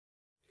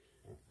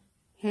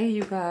Hey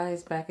you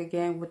guys, back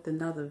again with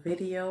another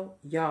video.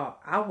 Y'all,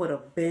 I would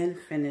have been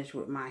finished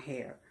with my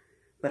hair,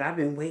 but I've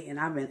been waiting.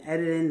 I've been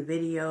editing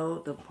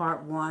video, the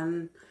part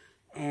 1,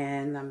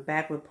 and I'm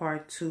back with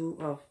part 2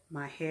 of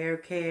my hair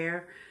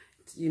care.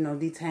 You know,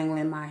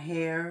 detangling my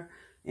hair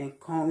and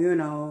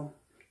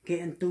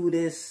getting through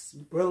this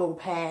Brillo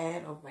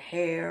pad of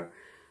hair.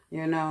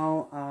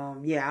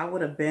 Yeah, I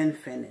would have been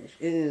finished.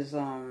 It is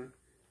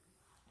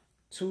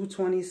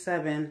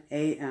 2:27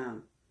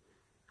 a.m.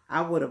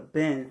 I would have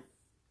been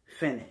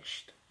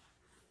finished.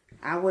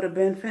 I would have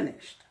been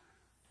finished.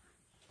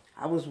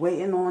 I was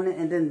waiting on it.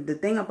 And then the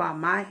thing about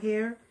my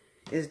hair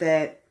is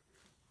that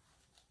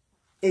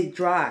it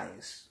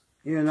dries,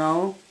 and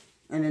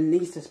it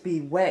needs to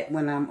be wet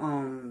when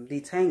I'm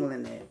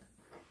detangling it.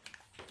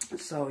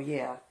 So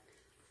yeah,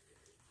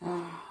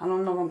 I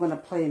don't know if I'm gonna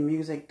play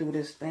music through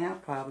this thing. I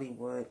probably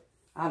would.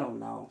 I don't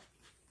know.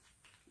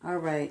 All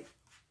right,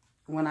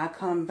 when I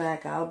come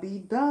back, I'll be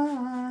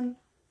done.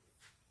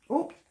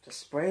 Oh,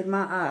 just sprayed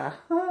my eye.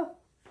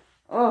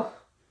 Oh,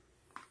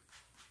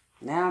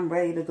 now I'm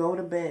ready to go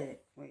to bed.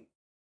 Wait.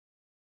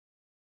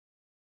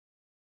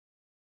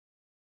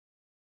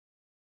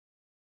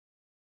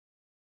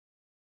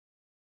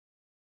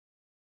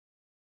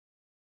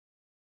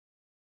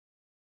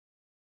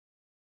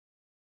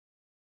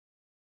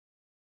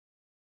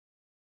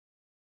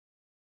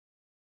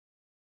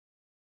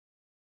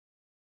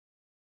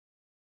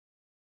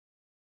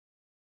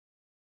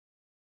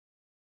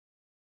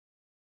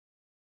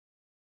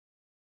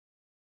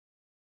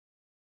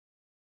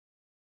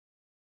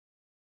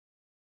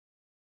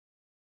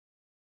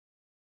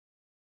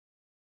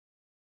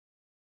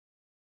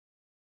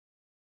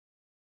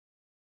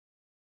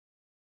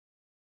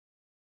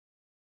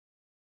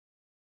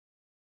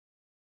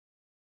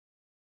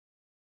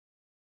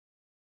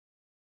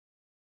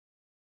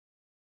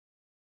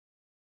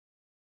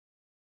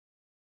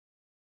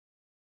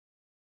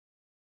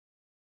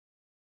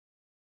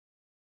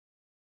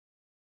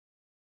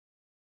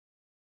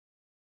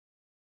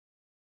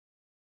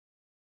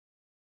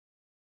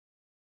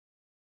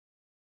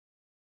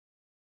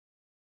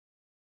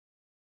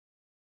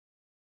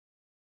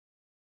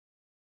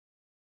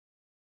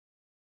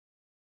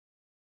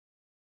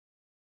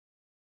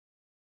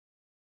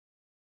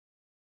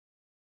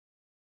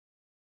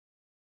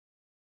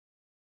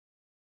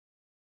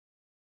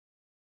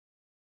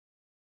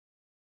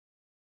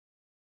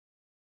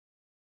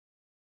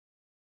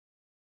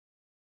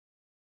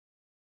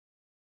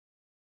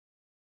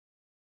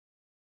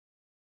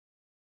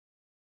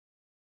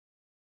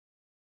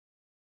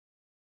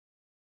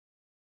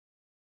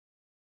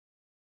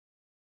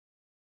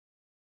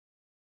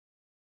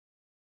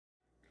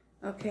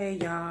 Okay,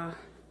 y'all.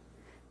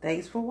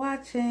 Thanks for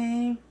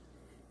watching.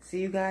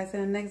 See you guys in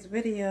the next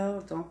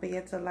video. Don't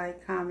forget to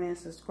like, comment,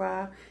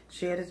 subscribe.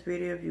 Share this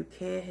video if you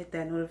care. Hit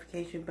that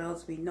notification bell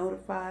to be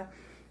notified.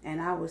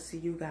 And I will see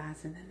you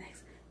guys in the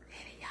next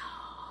video.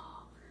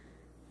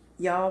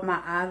 Y'all,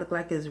 my eye look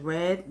like it's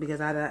red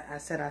because I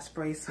said I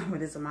sprayed some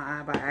of this in my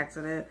eye by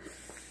accident.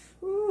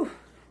 Ooh,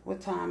 what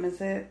time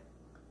is it?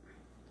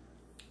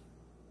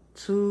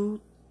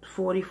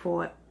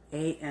 2:44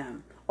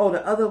 a.m. Oh,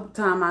 the other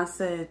time I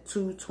said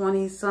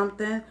 2:20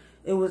 something,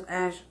 it was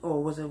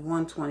or was it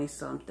 1:20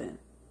 something?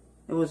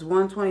 It was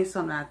 1:20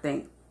 something, I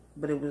think,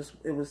 but it was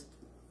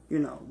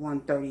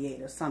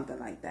 1:38 or something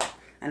like that.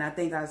 And I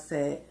think I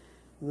said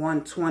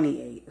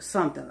 1:28 or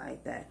something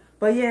like that.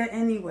 But yeah,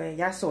 anyway,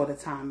 y'all saw the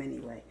time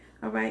anyway.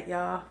 All right,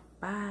 y'all.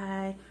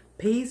 Bye.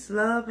 Peace,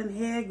 love, and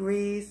hair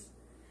grease.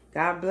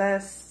 God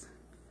bless.